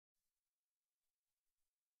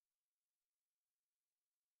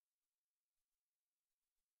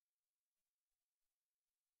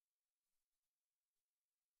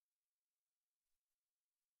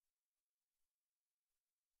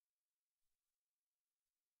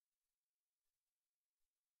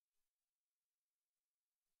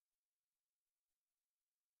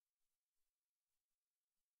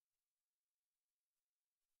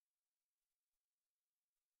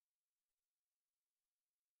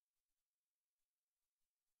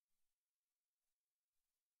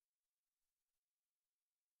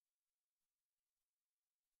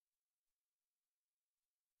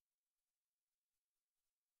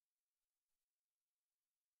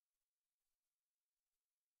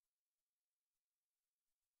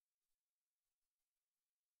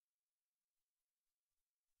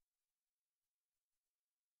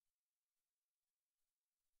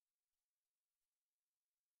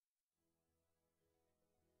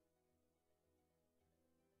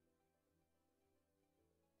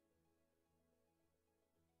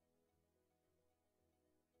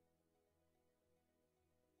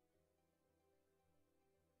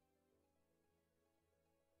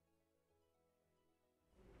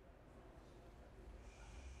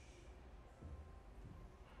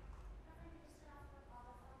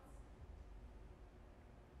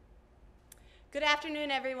Good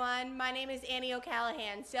afternoon, everyone. My name is Annie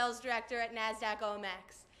O'Callahan, Sales Director at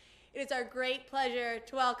NasdaqOMX. It is our great pleasure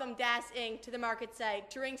to welcome DAS Inc. to the market site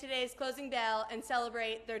to ring today's closing bell and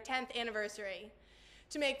celebrate their 10th anniversary.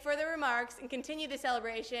 To make further remarks and continue the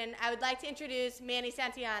celebration, I would like to introduce Manny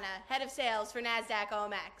Santillana, Head of Sales for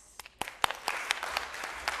NasdaqOMX.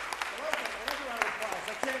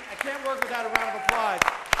 I can't work without a round of applause.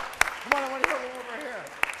 Come on, I want to hear a little over here.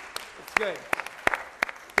 It's good.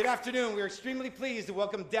 Good afternoon. We are extremely pleased to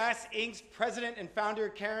welcome DAS Inc.'s President and Founder,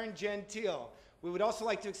 Karen Gentile. We would also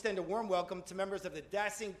like to extend a warm welcome to members of the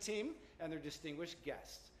DAS Inc. team and their distinguished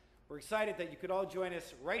guests. We're excited that you could all join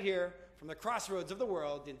us right here from the crossroads of the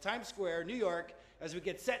world in Times Square, New York, as we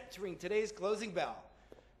get set to ring today's closing bell.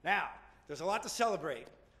 Now, there's a lot to celebrate.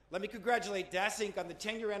 Let me congratulate DAS Inc. on the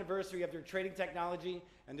 10-year anniversary of their trading technology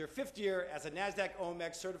and their 5th year as a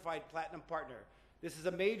NasdaqOMX Certified Platinum Partner. This is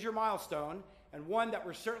a major milestone and one that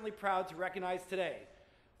we're certainly proud to recognize today.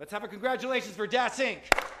 Let's have a congratulations for DAS Inc.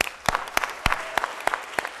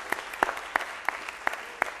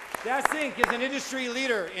 DAS Inc. is an industry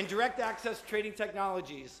leader in direct access trading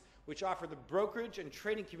technologies, which offer the brokerage and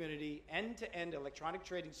trading community end-to-end electronic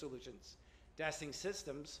trading solutions. DAS Inc.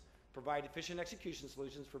 systems provide efficient execution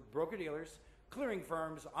solutions for broker-dealers, clearing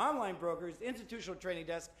firms, online brokers, institutional trading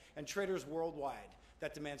desks, and traders worldwide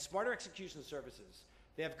that demand smarter execution services.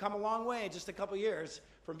 They have come a long way in just a couple years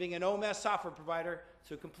from being an OMS software provider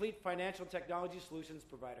to a complete financial technology solutions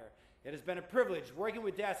provider. It has been a privilege working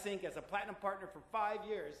with DAS Inc. as a Platinum Partner for 5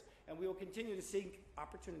 years, and we will continue to seek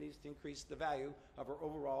opportunities to increase the value of our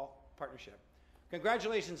overall partnership.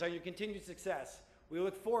 Congratulations on your continued success. We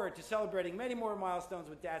look forward to celebrating many more milestones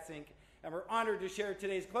with DAS Inc., and we're honored to share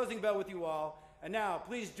today's closing bell with you all. And now,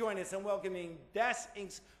 please join us in welcoming DAS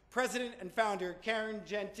Inc.'s President and Founder, Karen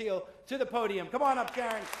Gentile, to the podium. Come on up,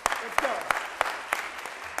 Karen. Let's go.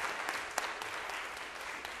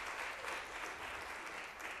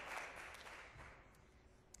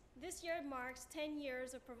 This year marks 10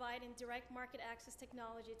 years of providing direct market access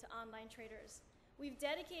technology to online traders. We've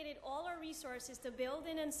dedicated all our resources to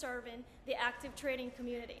building and serving the active trading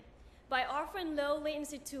community. By offering low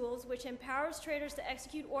latency tools which empowers traders to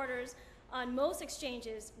execute orders on most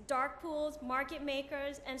exchanges, dark pools, market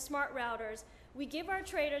makers, and smart routers, we give our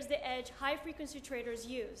traders the edge high-frequency traders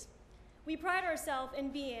use. We pride ourselves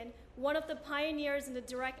in being one of the pioneers in the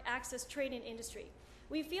direct access trading industry.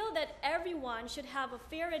 We feel that everyone should have a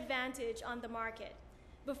fair advantage on the market.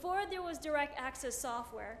 Before there was direct access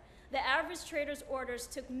software, the average trader's orders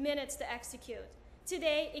took minutes to execute.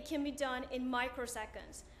 Today, it can be done in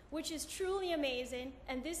microseconds, which is truly amazing,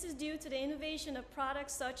 and this is due to the innovation of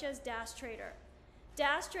products such as DAS Trader.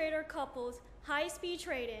 DAS Trader couples high-speed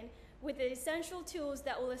trading with the essential tools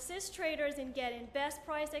that will assist traders in getting best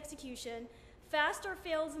price execution, faster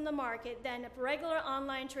fills in the market than a regular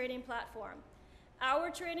online trading platform. Our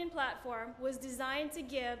trading platform was designed to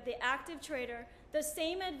give the active trader the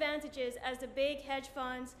same advantages as the big hedge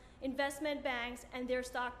funds, investment banks, and their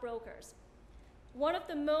stockbrokers. One of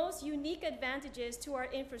the most unique advantages to our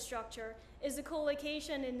infrastructure is the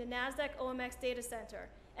co-location in the NasdaqOMX data center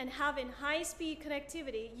and having high-speed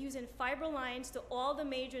connectivity using fiber lines to all the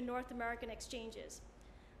major North American exchanges.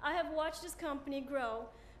 I have watched this company grow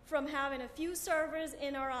from having a few servers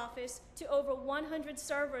in our office to over 100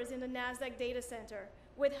 servers in the Nasdaq data center,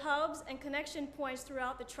 with hubs and connection points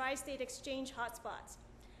throughout the tri-state exchange hotspots.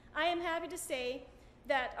 I am happy to say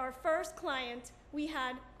that our first client we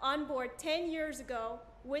had on board 10 years ago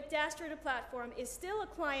with DAS Trader platform is still a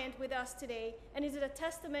client with us today and is a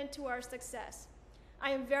testament to our success. I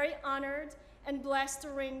am very honored and blessed to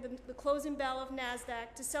ring the closing bell of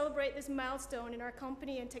NASDAQ to celebrate this milestone in our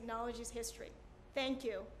company and technology's history. Thank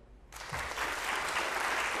you. So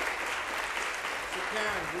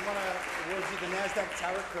Karen, we want to award you the NASDAQ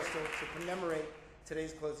Tower Crystal to commemorate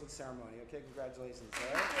today's closing ceremony. Okay, congratulations.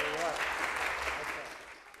 All right, there you are. Okay.